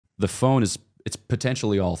the phone it's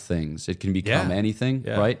potentially all things. It can become anything,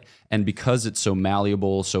 right? And because it's so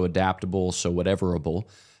malleable, so adaptable, so whateverable,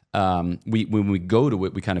 when we go to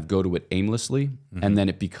it, we kind of go to it aimlessly, and then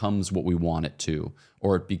it becomes what we want it to,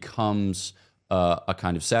 or it becomes a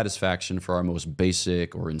kind of satisfaction for our most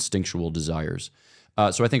basic or instinctual desires.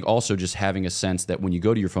 So I think also just having a sense that when you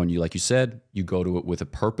go to your phone, like you said, you go to it with a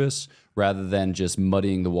purpose rather than just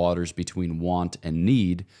muddying the waters between want and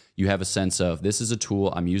need. You have a sense of, this is a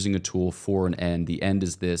tool, I'm using a tool for an end, the end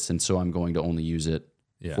is this, and so I'm going to only use it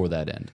for that end.